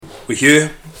We're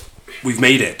here. We've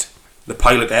made it. The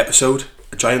pilot episode,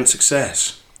 a giant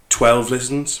success. 12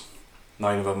 listens.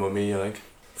 9 of them were me, I think.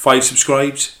 5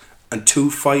 subscribes and 2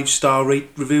 5-star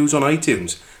reviews on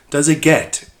iTunes. Does it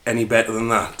get any better than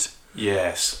that?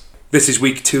 Yes. This is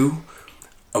week 2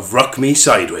 of Rock Me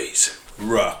Sideways.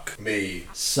 Rock Me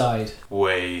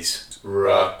Ways.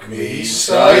 Rock me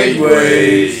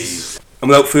sideways. And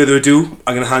without further ado,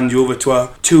 I'm going to hand you over to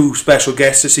our 2 special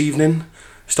guests this evening.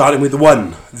 Starting with the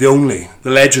one, the only, the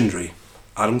legendary,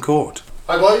 Adam Court.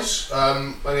 Hi boys,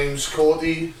 my name's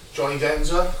Cordy, Johnny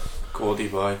Denzer, Cordy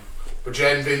boy.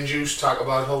 Bajen Vinjuice,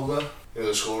 Takabad holder, you know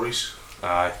the stories.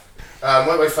 Aye.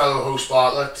 Like my fellow host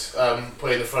Bartlett,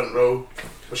 playing the front row,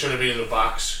 we should have been in the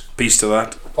backs. Peace to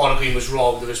that. Pontyclun was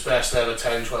robbed of his best ever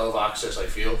 10-12 access, I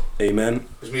feel. Amen.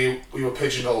 Because we were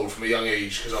pigeonholed from a young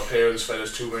age because our parents fed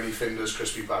us too many fingers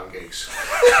crispy pancakes.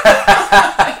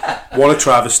 What a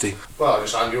travesty. Well, I'll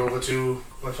just hand you over to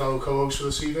my fellow co-host for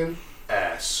this evening,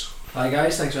 S. Hi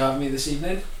guys, thanks for having me this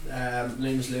evening. My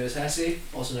name is Lewis Hesse,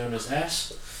 also known as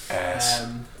S.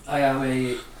 I am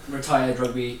a retired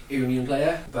rugby union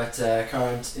player, but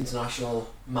current international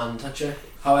man toucher.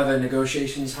 However,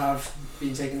 negotiations have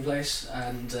been taking place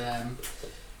and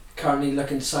currently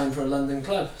looking to sign for a London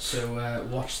club, so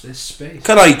watch this space.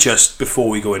 Can I just, before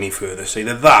we go any further, say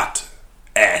that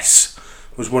S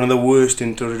was one of the worst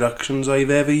introductions I've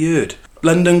ever heard.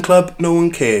 London club, no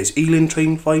one cares. Ealing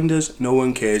train finders, no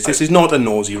one cares. This is not a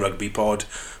nosy rugby pod.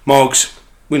 Moggs,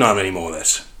 we don't have any more of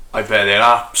this. I bet they're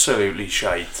absolutely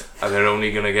shite, and they're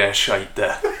only going to get shite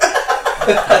there.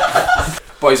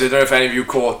 Boys, I don't know if any of you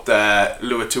caught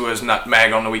Luatua's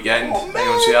nutmeg on the weekend. Oh,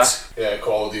 Anyone see that? Yeah,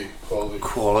 quality.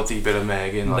 Quality bit of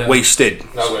megging. No. Wasted.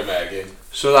 Now we're Megan.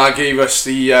 So that gave us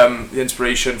the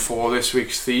inspiration for this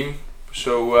week's theme.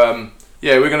 So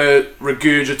we're going to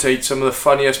regurgitate some of the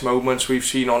funniest moments we've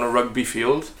seen on a rugby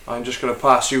field. I'm just going to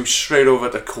pass you straight over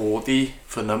to Cordy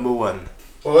for number 1.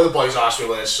 Well, the boys asked me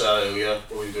this earlier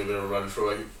when we did a bit of a run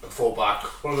through. I thought back,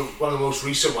 one of the most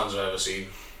recent ones I've ever seen.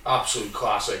 Absolute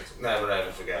classic, never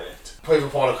ever forget it. Played for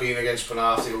Pontyclun against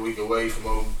Penarth a week away from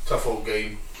home, tough old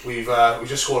game. We've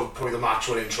just scored probably the match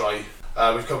winning try.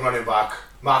 We've come running back.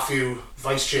 Matthew,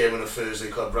 vice chairman of Thursday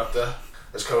Club Rutter,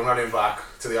 has come running back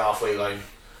to the halfway line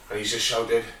and he's just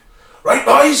shouted, "Right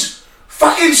boys,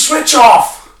 fucking switch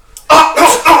off!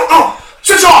 No!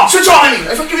 Switch on, I mean,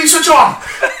 I fucking mean switch on!"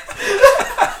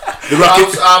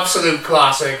 Absolute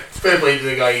classic. Fair play to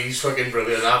the guy, he's fucking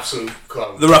brilliant, absolute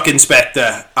clown. The Ruck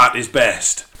Inspector at his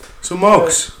best. So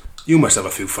Moggs, you must have a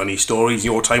few funny stories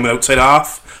in your time at outside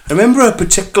half. I remember a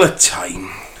particular time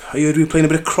I heard we were playing a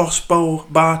bit of crossbar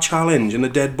bar challenge in the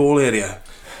dead ball area.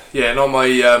 Yeah, not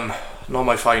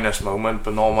my finest moment,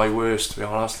 but not my worst, to be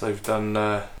honest. I've had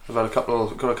got a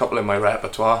couple in my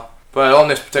repertoire. But on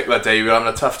this particular day, we were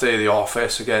having a tough day at the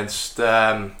office against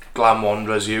Glam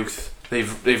Wanderers youth.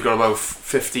 They've got about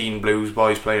 15 Blues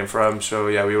boys playing for them, so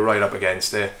yeah, we were right up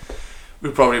against it. We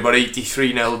were probably about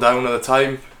 83-0 down at the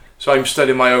time. So I'm stood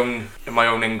in my own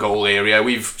in-goal area.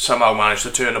 We've somehow managed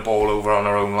to turn the ball over on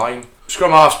our own line.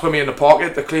 Scrum halves put me in the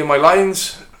pocket to clear my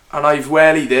lines, and I've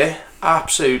wellied it.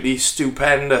 Absolutely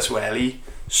stupendous welly.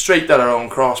 Straight at our own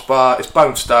crossbar. It's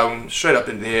bounced down, straight up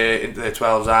into the air, into their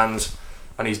 12's hands,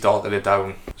 and he's dotted it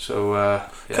down. So,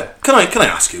 yeah. Can I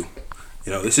ask you?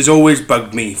 You know, this has always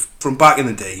bugged me from back in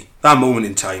the day. That moment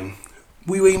in time,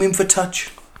 were you aiming for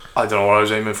touch? I don't know what I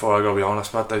was aiming for, I gotta be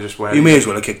honest, Matt. I just went. You may as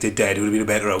well have kicked it dead. It would have been a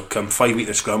better outcome. 5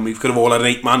 metre scrum. We could have all had an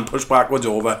 8-man push backwards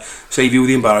over. Save you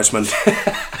the embarrassment.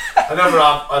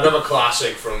 Another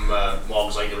classic from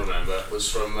Moggs I can remember was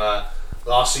from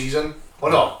last season. Oh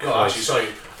no, actually, sorry,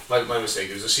 my mistake.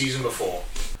 It was the season before.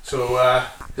 So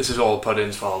this is all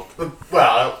Pudding's fault.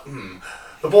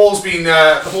 The ball's been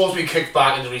kicked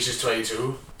back into Reese's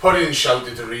 22. Pudding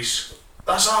shouted to Reese,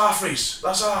 "That's half, Reese.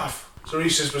 That's half." So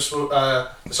Reese has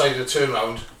decided to turn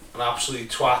around and absolutely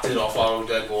twatted off our own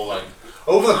dead ball line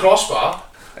over the crossbar.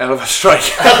 Hell of a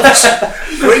strike.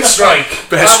 Great strike.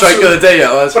 Best strike of the day,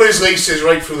 that was. Put his laces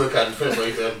right through the cunt. Fair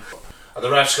play to him. And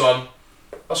the ref's gone,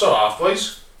 "That's not half,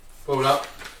 boys. Moving up.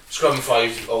 Scrum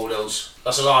 5, Old Hills.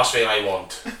 That's the last thing I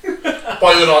want."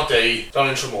 Boy, the not day down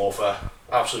in Tremorfa.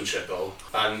 Absolute shit goal.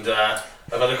 And I've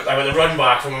had to run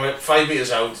back from 5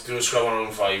 metres out to do a scrum on our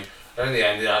own 5. And in the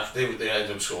end, they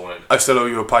ended up scoring. I still owe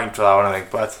you a pint for that one, I think,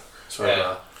 but sorry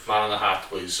yeah, man in the hat,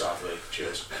 please, Saturday.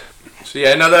 Cheers. So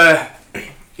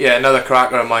another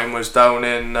cracker of mine was down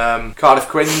in Cardiff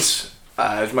Quins.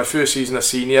 It was my first season of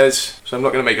seniors, so I'm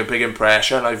not going to make a big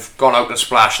impression. I've gone out and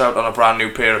splashed out on a brand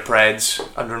new pair of Preds,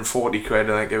 140 quid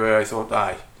I think they were. I thought,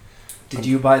 Did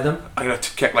you buy them? I'm going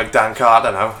to kick like Dan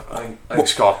Carter now. I think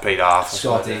Scott paid half.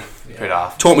 Scotty. Paid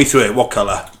half. Talk me through it. What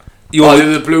colour?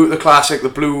 The classic, the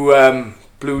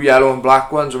blue, yellow and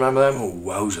black ones, remember them? Oh,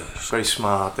 wowzers. Very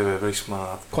smart, they were very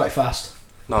smart. Quite fast.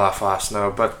 Not that fast,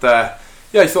 no. But I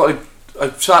thought I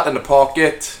sat in the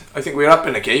pocket. I think we were up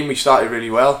in the game, we started really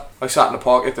well. I sat in the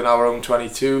pocket in our own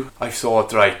 22. I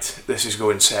thought, right, this is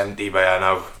going 70 by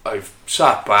now. I've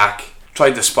sat back,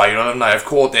 tried the spiral, and I've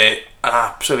caught it an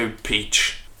absolute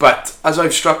peach. But as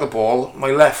I've struck the ball,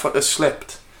 my left foot has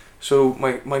slipped. So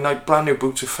my brand new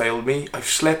boots have failed me. I've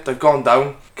slipped, I've gone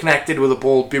down, connected with the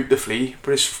ball beautifully,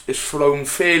 but it's flown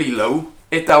fairly low,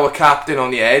 hit our captain on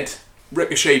the head,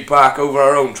 ricocheted back over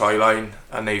our own try line,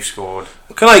 and they've scored.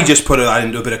 Can I just put that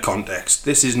into a bit of context?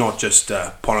 This is not just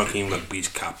Pontyclun Rugby's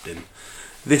captain.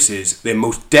 This is their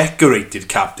most decorated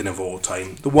captain of all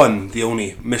time. The one, the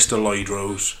only, Mr. Lloyd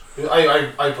Rose.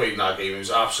 I played in that game, it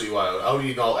was absolutely wild. How did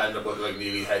he not end up with like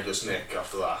nearly headless Nick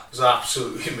after that? It was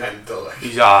absolutely mental. Like.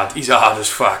 He's hard as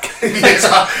fuck. he is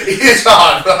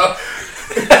hard, bro.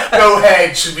 No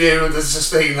head should be able to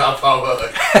sustain that power.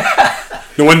 Like.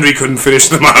 No wonder he couldn't finish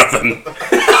the marathon.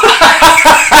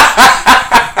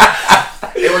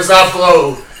 It was that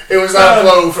blow. It was that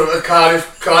blow from a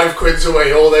Cardiff Quids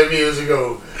away all them years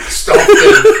ago. Stopped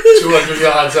him 200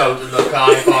 yards out in the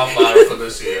Cardiff half marathon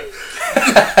this year.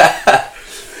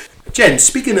 Jen,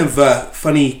 speaking of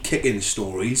funny kicking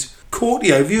stories, Courtney,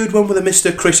 have you heard one with a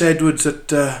Mr. Chris Edwards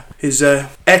that is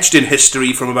etched in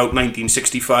history from about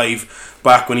 1965,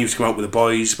 back when he was coming out with the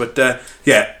boys? But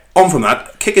on from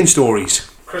that, kicking stories.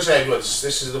 Chris Edwards,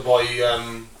 this is the boy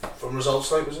from Results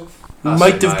Night, was it?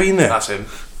 Might have been there. That's him.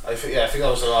 I think that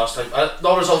was the last time.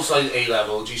 Not Results Night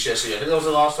A-level, GCSE. I think that was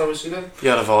the llast time I seen him. He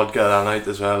had a vodka that night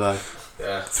as well. Like.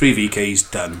 Yeah. 3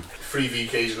 VKs done. 3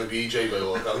 VKs and a BJ by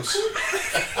all accounts.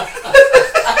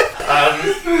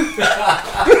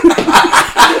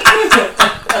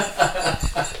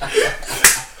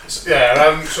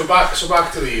 So back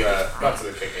to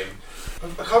the kicking.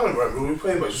 I can't remember who we were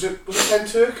playing. Was it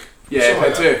Penturk? Yeah,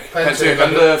 Penturk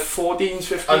under 14s,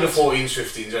 15s. Under 14s,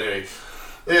 15s. Anyway,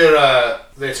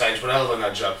 their times, but hell of a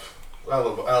nudge up, hell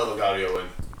of a Gary Owen.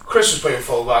 Chris was playing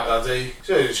full back that day.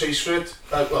 So he chase for it.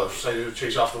 Decided to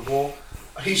chase after the ball.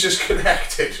 He's just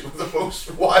connected with the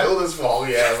most wildest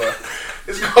volley ever.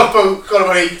 It's got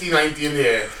about 80, 90 in the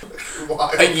air.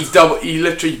 Wild. I think he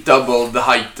literally doubled the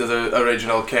height of the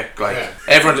original kick. Like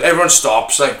everyone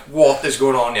stops. Like, what is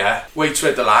going on? Yeah, waits for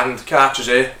it to land, catches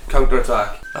it, counter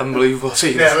attack. Unbelievable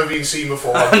scene. Never been seen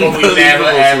before. Probably never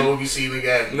ever will be seen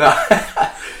again.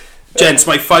 Gents,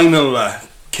 my final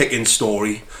kicking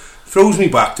story throws me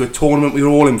back to a tournament we were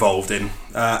all involved in,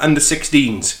 under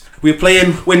 16s. We were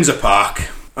playing Windsor Park,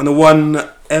 and the one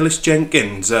Ellis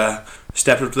Jenkins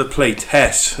stepped up to the plate.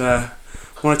 Hess, want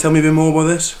to tell me a bit more about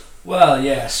this? Well,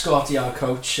 yeah, Scotty, our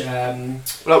coach.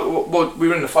 Well, we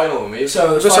were in the final, weren't we?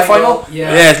 So was this a final?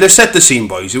 Yeah, let's set the scene,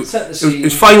 boys. It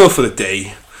was final for the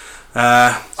day.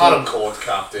 Adam Court,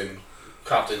 captain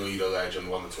leader, legend,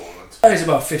 won the tournament. It was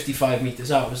about 55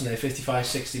 metres out, wasn't it? 55,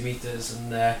 60 metres,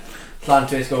 and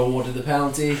Llanfairpwll awarded the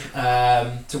penalty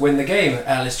to win the game.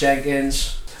 Ellis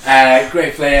Jenkins,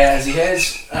 great player as he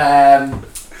is,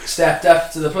 stepped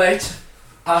up to the plate,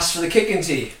 asked for the kicking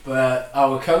tee, but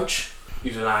our coach...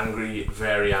 He's an angry,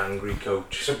 very angry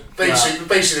coach. So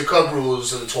basically the club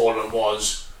rules of the tournament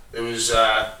was there was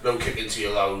no kicking tee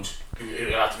allowed.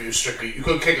 It had to be strictly, you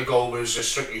couldn't kick a goal, but it was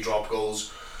just strictly drop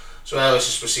goals. So Ellis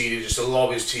just proceeded just to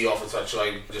lob his tee off the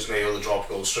touchline, just nail the drop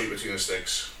goal straight between the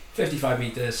sticks. 55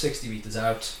 metres, 60 metres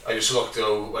out. I just looked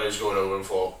over when I was going over and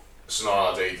thought, it's not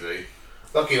our day today.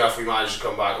 Lucky enough we managed to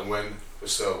come back and win, but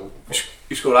still...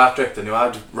 You scored a hat-trick, then you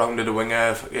had rounded a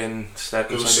winger in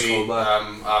step inside the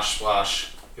fullback. Ash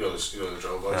Splash, you know the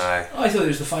drill, boys. Aye. I thought it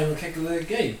was the final kick of the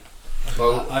game.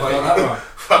 Well, I've got that wrong.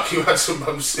 Fuck, you had some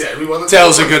bumps to everyone.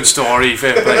 Tells a good story,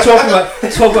 fair play.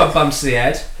 Talk about bumps to the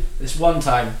head. This one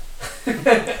time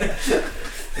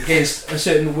against a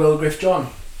certain Will Griff John,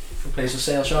 who plays for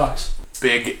Sale Sharks.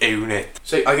 Big unit.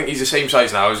 So I think he's the same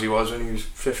size now as he was when he was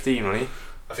 15, wasn't he?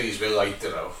 I think he's a bit light,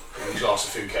 you know. He's lost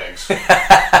a few kegs.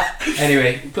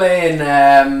 Anyway, playing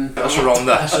That's a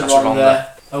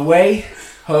Ronda. Away,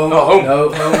 home, home. No,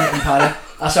 home in Paddock.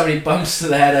 That's how many bumps to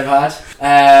the head I've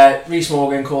had. Rhys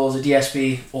Morgan calls a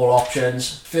DSB, all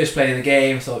options. First play of the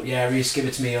game, thought, yeah, Rhys, give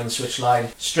it to me on the switch line.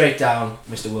 Straight down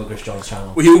Mr. Will Griff John's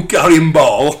channel. Were you carrying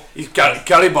ball? He's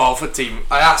carry ball for team.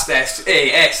 I asked S,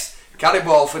 carry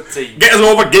ball for team. Get us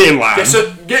over gain line.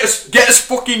 Get us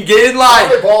fucking gain line.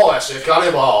 Carry ball,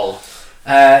 carry ball.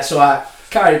 So I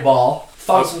carried the ball,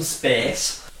 found some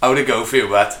space. How'd it go for you,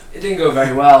 Matt? It didn't go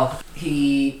very well.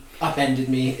 He upended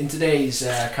me in today's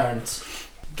current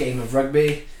game of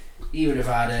rugby. He would have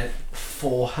had a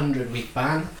 400 week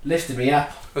ban, lifted me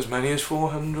up As many as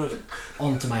 400.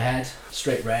 onto my head.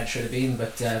 Straight red should have been,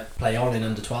 but play on in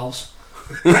under 12s.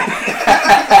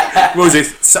 What was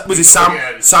it? Was it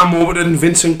Sam Warburton,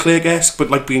 Vincent Clegg-esque, but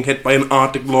like being hit by an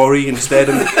Arctic lorry instead?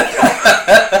 And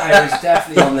I was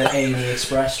definitely on the A&E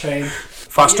Express train.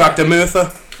 fast track to Merthyr,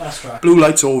 Fast track. blue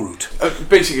lights all route.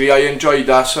 Basically, I enjoyed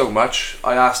that so much,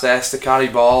 I asked S to carry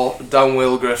ball down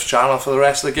Will Griff's channel for the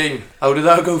rest of the game. How did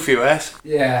that go for you, S?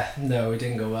 Yeah, no, it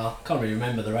didn't go well. Can't really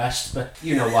remember the rest, but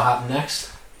you know what happened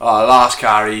next. Last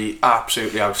carry,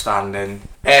 absolutely outstanding.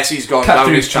 Essie's gone Cut down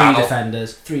through his channel.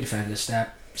 three defenders,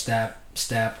 step. Step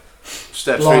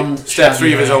Blonde,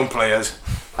 three of his hair. own players.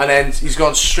 And then he's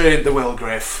gone straight into Will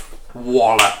Griff.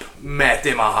 Wallop. Met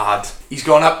him hard. He's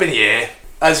gone up in the air.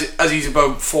 As he's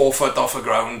about 4 foot off the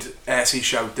ground, Essie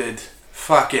shouted,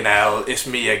 "Fucking hell, it's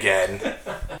me again."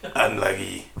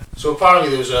 Unlucky. So apparently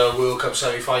there was a World Cup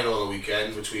semi-final on the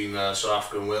weekend between South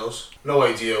Africa and Wales. No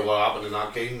idea what happened in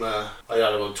that game. I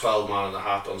had about 12 man in the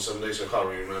hat on Sunday, so I can't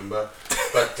really remember.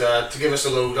 But to give us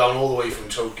the lowdown all the way from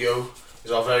Tokyo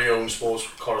is our very own sports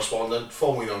correspondent,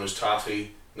 formerly known as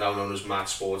Taffy, now known as Matt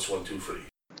Sports 123.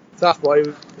 Tough boy,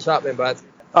 what's happening, bud?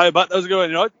 Hi, Matt. How's it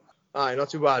going? You all right? Aye, not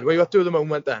too bad. What are you up to at the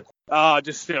moment then?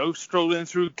 Just strolling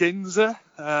through Ginza.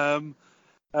 I'm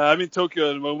in Tokyo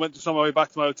at the moment, just on my way back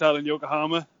to my hotel in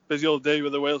Yokohama. Busy all day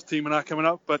with the Wales team and that coming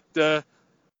up, but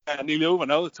nearly over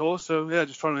now, the tour. So yeah,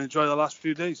 just trying to enjoy the last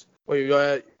few days. Well,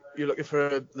 you're looking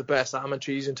for the best almond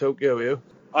cheese in Tokyo, are you?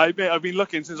 I've been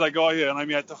looking since I got here, and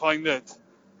I'm yet to find it.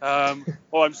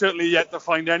 I'm certainly yet to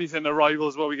find anything that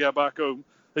rivals what we get back home.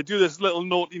 They do this little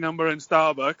naughty number in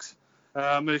Starbucks.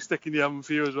 They stick in the oven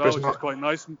for you as well, which is quite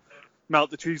nice. Melt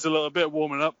the cheese a little bit,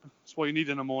 warm it up. That's what you need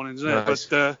in the morning, isn't it? Nice.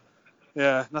 But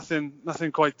yeah,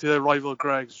 nothing quite to rival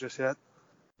Greg's just yet.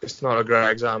 It's not a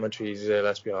Greg's almond cheese, is it?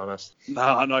 Let's be honest.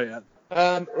 No, not yet.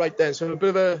 Right then, so a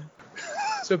bit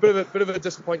of a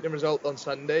disappointing result on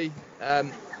Sunday. Have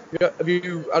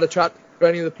you had a chat with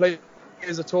any of the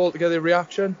players at all to get their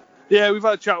reaction? Yeah, we've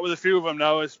had a chat with a few of them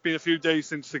now. It's been a few days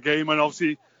since the game, and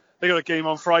obviously they got a game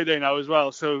on Friday now as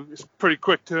well, so it's a pretty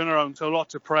quick turnaround, so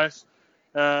lots of press.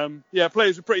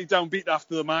 Players were pretty downbeat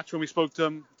after the match when we spoke to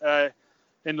them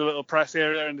in the little press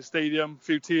area in the stadium. A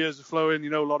few tears are flowing,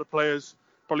 a lot of players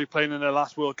probably playing in their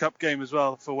last World Cup game as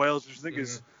well for Wales, which I think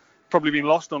has probably been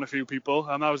lost on a few people,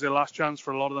 and that was their last chance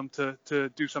for a lot of them to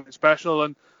do something special.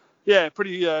 And yeah,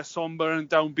 pretty somber and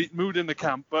downbeat mood in the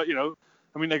camp, but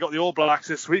they got the All Blacks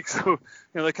this week, so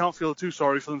they can't feel too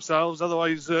sorry for themselves.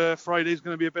 Otherwise, Friday's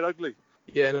going to be a bit ugly.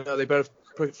 Yeah, no, they better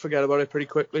forget about it pretty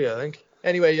quickly, I think.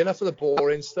 Anyway, enough of the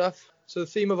boring stuff. So the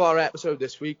theme of our episode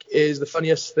this week is the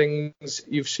funniest things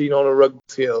you've seen on a rugby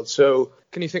field. So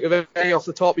can you think of any off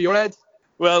the top of your head?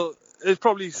 Well, there's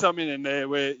probably something in there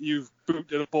where you've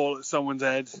booted a ball at someone's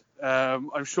head.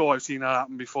 I'm sure I've seen that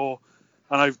happen before,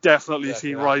 and I've definitely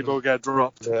seen Rybo get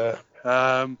dropped.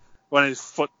 Yeah. When his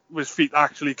feet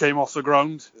actually came off the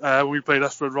ground. When we played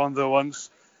Ystwyth Rhondda once,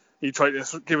 he tried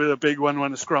to give it a big one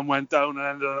when the scrum went down and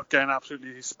ended up getting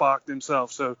absolutely sparked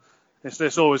himself. So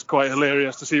it's always quite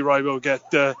hilarious to see Rybo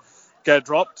get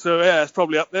dropped. So yeah, it's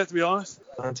probably up there, to be honest.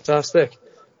 Fantastic.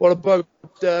 What about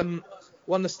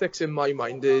one that sticks in my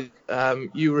mind is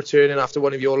you returning after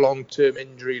one of your long-term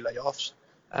injury layoffs.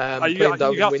 You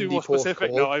have to be more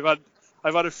specific now. I've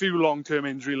had a few long-term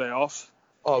injury layoffs.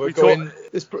 Oh,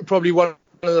 it's probably one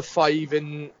of the 5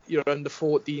 in your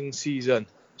under-14 season.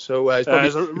 So it's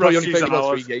probably only played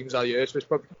about 3 games all year, so it's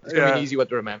going to be an easy one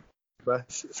to remember.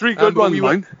 3 good ones,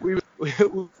 man. We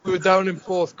were down in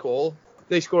Porthcawl.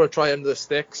 They score a try under the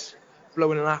sticks.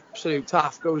 Blowing an absolute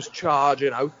taff, goes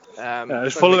charging out.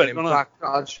 It's full of it.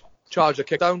 Charge the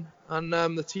kick down, and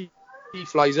the tee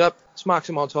flies up, smacks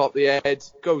him on top of the head,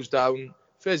 goes down,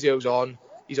 physio's on,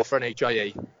 he's off for an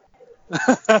HIA.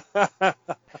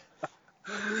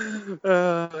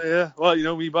 Yeah,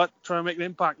 well, me but trying to make an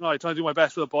impact now. I try to do my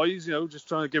best for the boys, just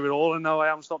trying to give it all, and now I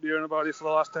haven't stopped hearing about it for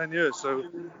the last 10 years. So,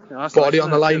 that's body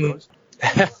on the line.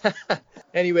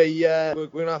 Anyway, we're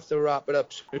going to have to wrap it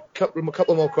up. A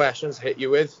couple more questions to hit you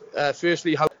with.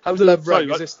 Firstly, how's the love rug?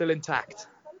 Is it still intact?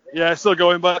 Yeah, still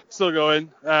going, but still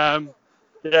going.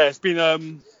 It's been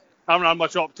I haven't had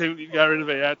much opportunity to get rid of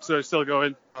it yet, so it's still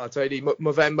going. I'll tell you,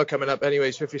 November coming up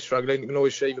anyway, so if you're struggling, you can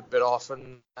always shave a bit off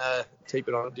and tape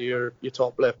it onto your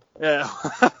top lip. Yeah.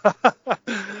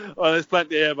 Well, there's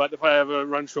plenty here, but if I ever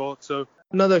run short, so.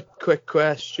 Another quick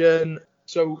question.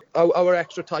 So our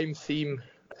extra time theme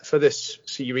for this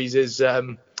series is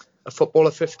a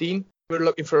footballer 15. We're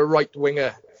looking for a right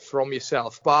winger from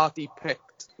yourself. Barty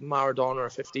picked got Maradona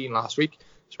at 15 last week,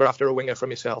 so we're after a winger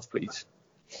from yourself, please.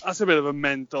 That's a bit of a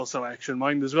mental selection,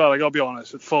 mind as well. I got to be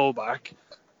honest, at fullback,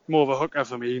 more of a hooker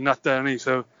for me, not Denny.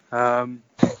 So,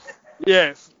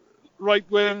 yeah, right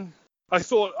wing.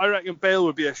 I reckon Bale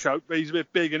would be a shout, but he's a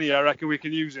bit big in here. I reckon we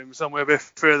can use him somewhere a bit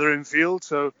further infield.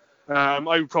 So, I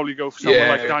would probably go for someone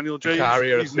like Daniel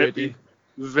James. He's nippy,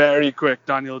 very quick,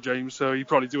 Daniel James. So he'd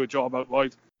probably do a job out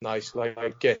wide. Nice,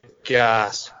 like get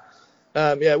gas.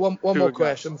 One more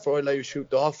question before I let you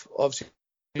shoot off. Obviously,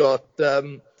 you got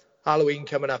Halloween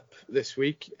coming up this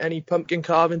week. Any pumpkin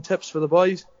carving tips for the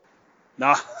boys?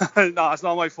 Nah, it's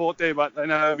not my forte, but I've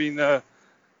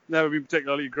never been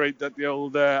particularly great at the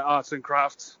old arts and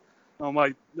crafts.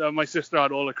 My sister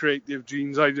had all the creative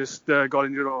genes. I just got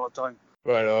into it all the time.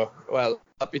 Right. Well,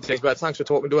 happy days, but thanks for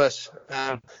talking to us.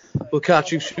 We'll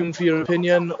catch you soon for your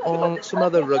opinion on some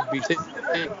other rugby things.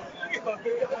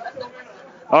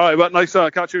 All right, but nice to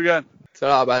catch you again.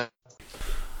 Ta-ra, man.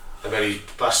 I bet he's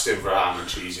busting for ham and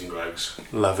cheese and Greggs.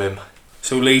 Love him.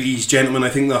 So, ladies, gentlemen, I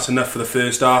think that's enough for the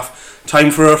first half.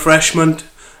 Time for a refreshment,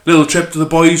 little trip to the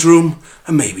boys' room,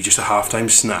 and maybe just a half-time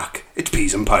snack. It's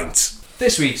Peas and Pints.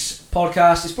 This week's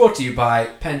podcast is brought to you by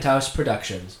Penthouse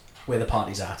Productions, where the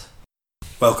party's at.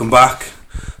 Welcome back.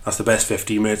 That's the best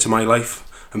 15 minutes of my life.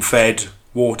 I'm fed,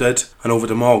 watered, and over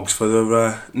to Moggs for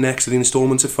the next of the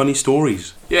instalments of funny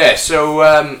stories. Yeah,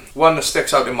 so one that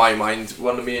sticks out in my mind,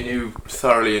 one that me and you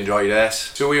thoroughly enjoyed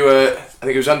this. So we were, I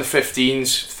think it was under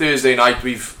 15s, Thursday night.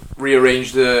 We've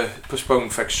rearranged the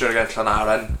postponed fixture against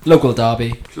Llanaren. Local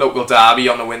derby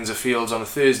on the Windsor Fields on a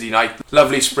Thursday night.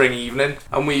 Lovely spring evening,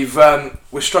 and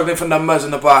we're struggling for numbers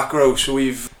in the back row, so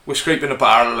we're scraping the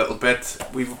barrel a little bit.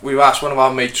 We've asked one of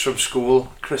our mates from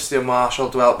school, Christian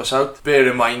Marshall, to help us out. Bear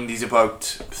in mind he's about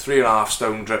 3.5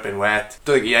 stone dripping wet.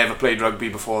 Don't think he ever played rugby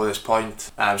before this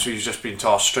point, so he's just been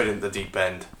tossed straight into the deep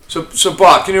end. So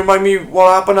Bart, can you remind me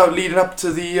what happened out leading up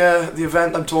to the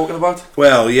event I'm talking about?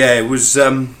 Well, yeah, it was,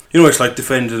 it's like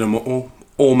defending them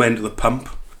all men to the pump.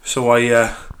 So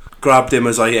I grabbed him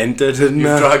as I entered and...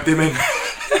 You dragged him in?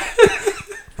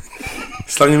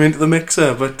 Slung him into the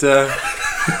mixer, but...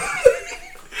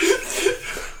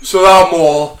 So that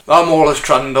mall has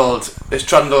trundled. It's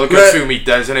trundled a good few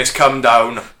metres and it's come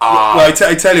down. Well, I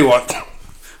tell you what...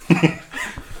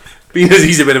 Being as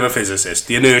he's a bit of a physicist,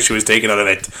 the inertia was taken out of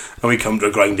it, and we come to a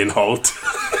grinding halt.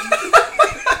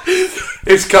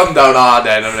 It's come down hard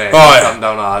then, hasn't it? Oh, it's come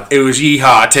down hard. It was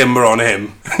yee-haw timber on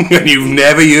him, and you've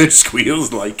never heard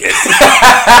squeals like it.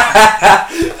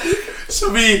 So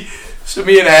me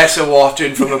and S are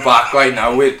watching from the back right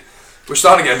now. We're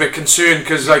starting to get a bit concerned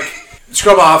because, like,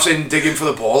 scrum half's in digging for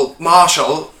the ball.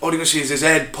 Marshall, all you can see is his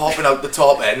head popping out the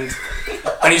top end,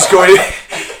 and he's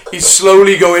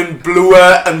slowly going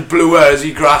bluer and bluer as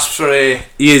he grasps for air.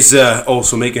 He is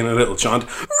also making a little chant.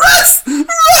 Ref!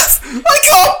 Ref! I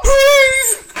can't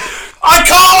breathe! I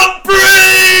can't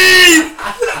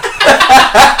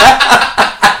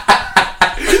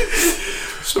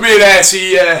breathe! So me and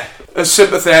Essie, as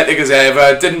sympathetic as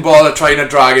ever, didn't bother trying to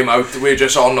drag him out. We're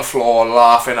just on the floor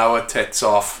laughing our tits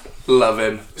off. Love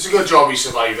him. It's a good job he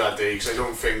survived that day, because I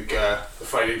don't think the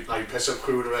Friday Night Piss Up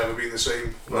crew would have ever been the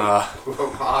same. Nah,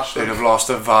 they'd have lost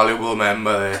a valuable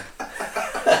member there.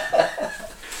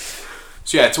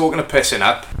 So yeah, talking of pissing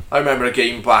up, I remember a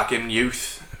game back in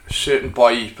youth. A certain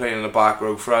boy playing in the back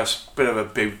row for us, bit of a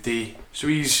beauty. So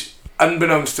he's,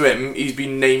 unbeknownst to him, he's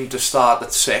been named to start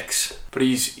at 6, but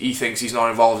he thinks he's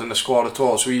not involved in the squad at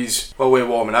all. So while we're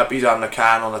warming up, he's having a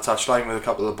can on the touchline with a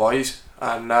couple of the boys.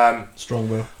 And strong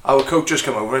will. Our coach just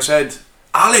come over and said,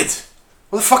 Alid,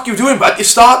 what the fuck you doing, bud? You're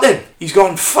starting. He's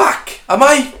gone, fuck, am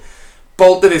I?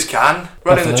 Bolted his can,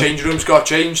 run in the changing rooms, got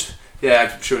changed.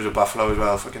 Yeah, I'm sure it was a Buffalo as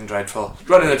well, fucking dreadful.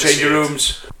 Run in the changing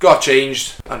rooms, got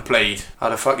changed, and played.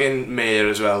 Had a fucking mare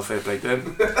as well, fair play to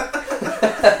him.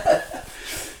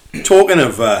 Talking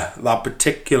of that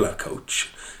particular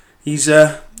coach, he's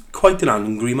quite an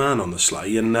angry man on the sly,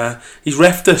 and he's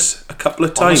refed us a couple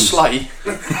of times. On the sly?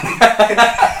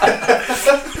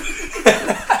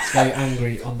 Very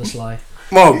angry on the sly.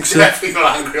 Moggs. He's definitely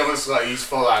not angry on the sly, he's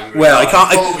full angry. Well, I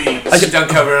can't... He's done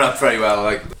covering up very well,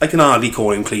 like. I can hardly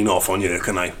call him clean off on you,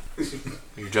 can I?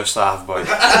 You just have, boy.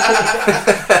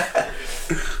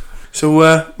 So,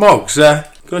 Moggs,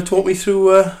 going to talk me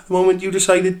through the moment you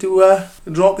decided to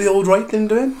drop the old right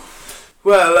into him?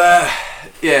 Well,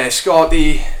 yeah,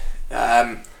 Scotty,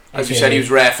 as you said, he was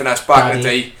reffing us back in the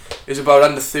day. He was about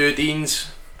under 13s,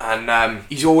 and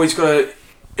he's always got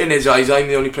in his eyes, I'm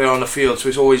the only player on the field, so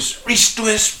it's always Rhys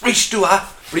Stewart,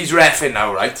 but he's reffing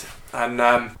now, right? And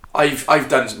I've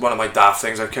done one of my daft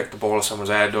things. I've kicked the ball at someone's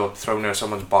head or thrown it at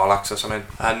someone's bollocks or something.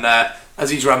 And as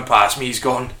he's run past me, he's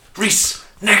gone, "Reese,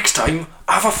 next time,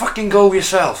 have a fucking go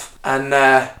yourself." And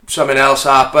something else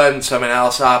happened,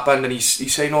 and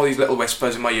he's saying all these little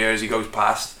whispers in my ear as he goes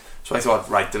past. So I thought,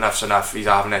 right, enough's enough, he's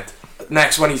having it.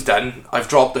 Next one he's done, I've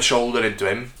dropped the shoulder into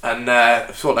him, and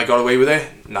thought I got away with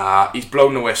it. Nah, he's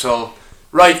blown the whistle.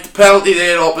 Right, penalty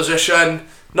there, opposition.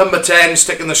 Number 10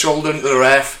 sticking the shoulder into the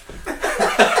ref.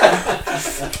 I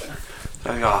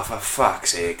think, oh, for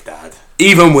fuck's sake, Dad.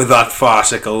 Even with that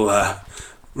farcical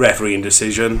refereeing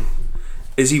decision,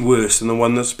 is he worse than the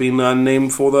one that's been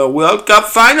named for the World Cup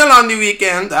final on the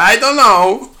weekend? I don't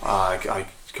know. I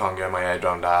can't get my head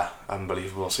around that.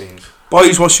 Unbelievable scenes.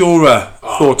 Boys, what's your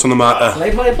thoughts on the matter?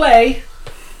 Play.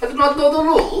 I do not know the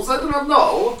rules. I do not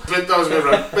know. That was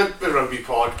a bit rugby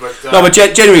pod, but no, but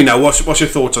genuinely now, what's your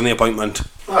thoughts on the appointment?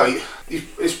 Well,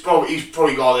 he's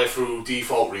probably got there through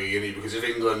default, really, because if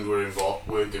England weren't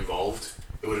involved,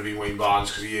 it would have been Wayne Barnes,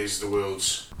 because he is the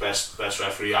world's best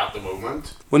referee at the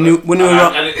moment. Am I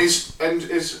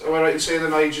right in saying that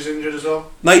Nigel's injured as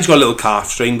well? Nigel's got a little calf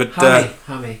strain, but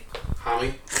Hammy.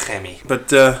 But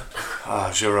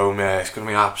Jerome, it's going to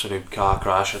be an absolute car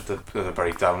crash at the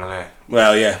breakdown, isn't it?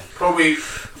 Well, yeah. Probably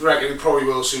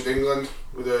will suit England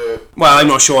with a. Well, I'm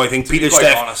not sure. I think Peter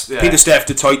Steff,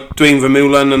 Dwayne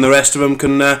Vermeulen, and the rest of them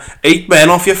can 8 men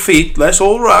off your feet. Let's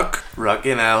all ruck.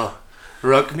 Rucking hell.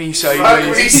 Ruck me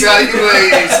sideways.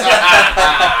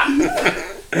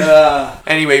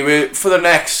 Anyway, for the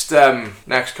next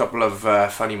couple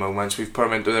of funny moments, we've put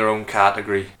them into their own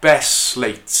category. Best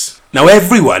slates. Now,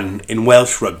 everyone in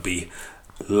Welsh rugby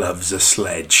loves a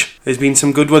sledge. There's been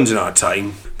some good ones in our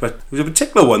time, but there was a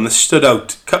particular one that stood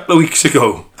out a couple of weeks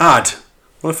ago. Ad,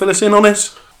 want to fill us in on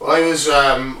this? Well, I was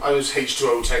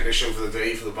H2O technician for the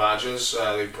day for the Badgers.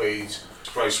 They played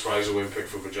surprise Olympic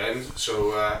for Bridgend,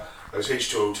 so I was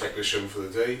H2O technician for the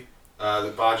day.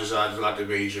 The Badgers had Latin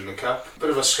Major in the cup.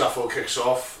 Bit of a scuffle kicks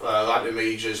off. Latin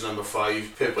Major's number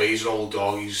 5. Pippa, he's an old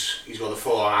dog. He's got the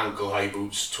full-on ankle high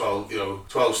boots. 12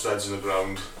 studs in the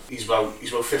ground. He's about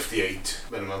 58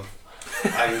 minimum.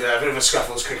 And a bit of a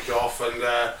scuffle's kicked off, and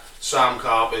Sam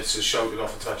Carpets has shouted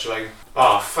off the touchline,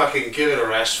 "Oh, fucking give it a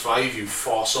rest, 5, you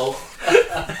fossil."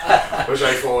 Which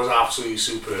I thought was absolutely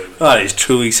superb. That is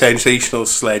truly sensational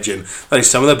sledging. That is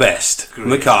some of the best from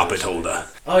the carpet holder.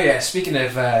 Oh yeah, speaking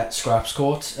of Scraps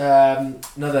Court,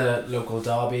 another local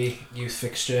derby, youth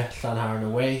fixture, Llanharan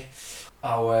away.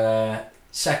 Our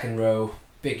second row,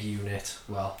 big unit,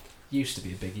 well, used to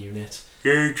be a big unit.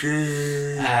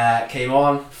 Came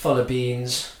on, full of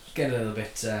beans, getting a little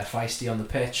bit feisty on the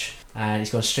pitch, and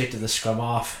he's gone straight to the scrum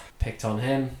half, picked on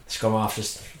him. Scrum half,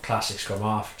 just classic scrum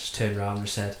half, just turned around and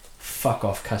said, "Fuck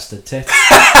off, custard tits."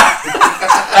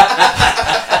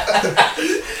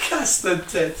 Custard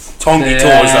tits. Tonky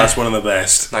Tours, that's one of the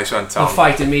best. Nice one, Tom. The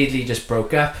fight immediately just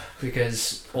broke up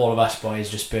because all of us boys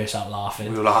just burst out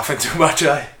laughing. We were laughing too much,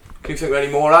 eh? Can you think of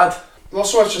any more, Ad? Not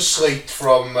so much a slate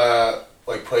from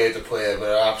player to player, but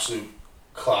an absolute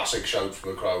classic shout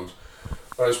from the crowd.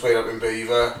 When I was playing up in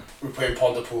Beaver, we were playing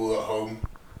Pontypool at home.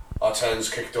 Our 10's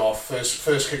kicked off.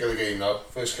 First kick of the game now.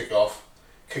 First kick off.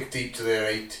 Kick deep to their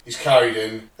 8. He's carried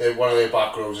in. One of their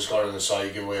back rows has got on the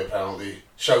side, give away a penalty.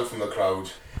 Shout from the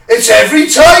crowd, "It's every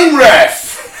time,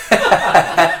 ref!"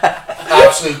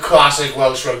 Absolute classic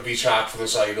Welsh rugby chat from the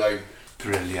sideline.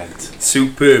 Brilliant.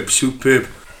 Superb.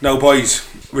 Now, boys,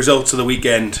 results of the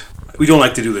weekend. We don't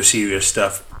like to do the serious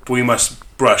stuff, but we must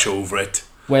brush over it.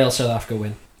 Wales, South Africa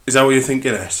win. Is that what you're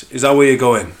thinking, Es? Is that where you're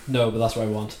going? No, but that's what I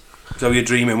want. Is that what you're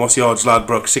dreaming? What's the odds,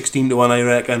 Ladbroke? 16-1, I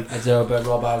reckon. I don't know, but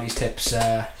Rob Howley's tips.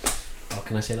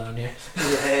 Can I say that on here?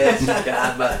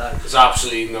 There's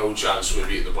absolutely no chance we'll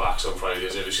beat the Blacks on Friday.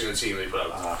 Have you seen the team they put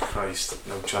out? Ah, Christ,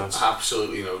 no chance.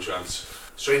 Absolutely no chance.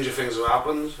 Stranger things have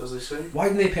happened, as they say. Why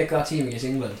didn't they pick that team against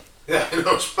England? Yeah, I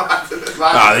know, it's mad. It's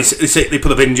mad. They put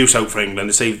the bin juice out for England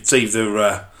to save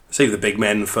the big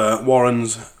men for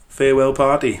Warren's farewell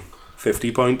party.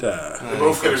 50-pointer.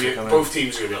 Both teams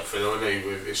are going to be up for it, aren't they?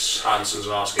 With this Hanson's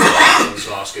last game, Hanson's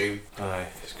last game. Aye.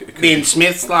 Being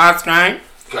Smith's last game.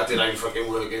 Glad I'm fucking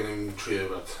working in Trio,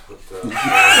 but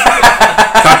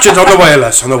captured on the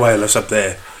wireless up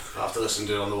there. I have to listen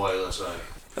to it on the wireless.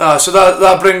 So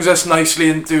that brings us nicely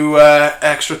into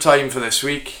extra time for this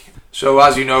week. So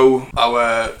as you know,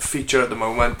 our feature at the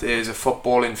moment is a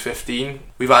football in 15.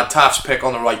 We've had Taft's pick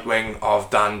on the right wing of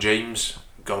Dan James.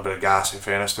 Got a bit of gas in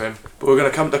fairness to him. But we're going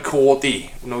to come to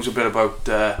Cordy, who knows a bit about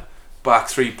back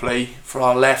 3 play for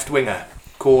our left winger.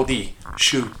 Cordy,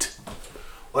 shoot.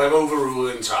 Well, I'm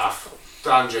overruling Taft.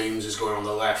 Dan James is going on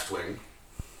the left wing.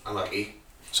 Unlucky.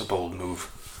 It's a bold move.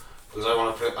 because I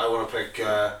want to pick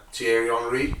Thierry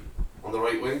Henry on the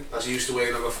right wing, as he used to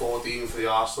wear number 14 for the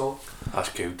Arsenal. That's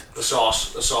good. The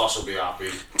sauce will be happy.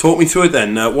 Talk me through it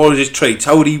then. What are his traits?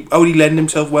 How would he lend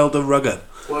himself well to Rugger?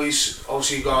 Well, he's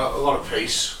obviously got a lot of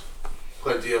pace,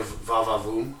 plenty of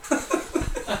va-va-voom.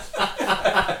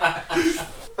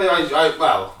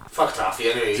 Well, fuck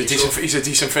Taffy anyway. He's a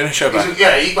decent finisher, but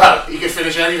He can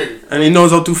finish anything. And he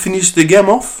knows how to finish the game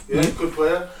off. Yeah, good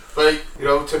player. But,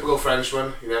 typical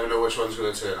Frenchman, you never know which one's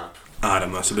going to turn up.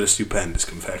 Adam, that's a bit of stupendous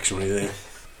confectionery there.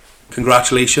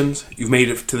 Congratulations, you've made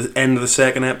it to the end of the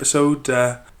second episode.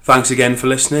 Thanks again for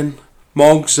listening.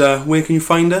 Moggs, where can you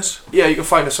find us? Yeah, you can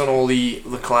find us on all the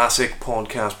classic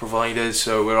podcast providers.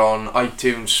 So we're on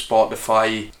iTunes,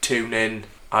 Spotify, TuneIn.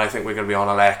 I think we're going to be on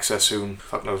Alexa soon.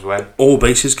 Fuck knows when. All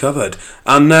bases covered.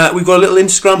 And we've got a little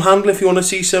Instagram handle if you want to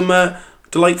see some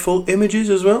delightful images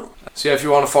as well. So yeah, if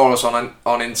you want to follow us on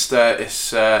Insta,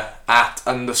 it's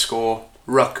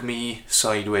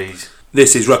 @_RuckMeSideways.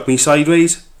 This is Ruck Me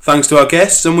Sideways. Thanks to our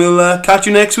guests, and we'll catch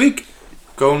you next week.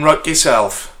 Go and ruck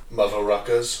yourself. Mother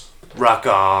ruckers. Ruck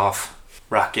off.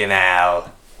 Ruck in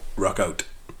hell. Ruck out.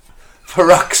 For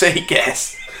ruck's sake,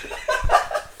 yes.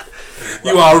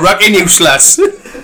 You are rucking useless.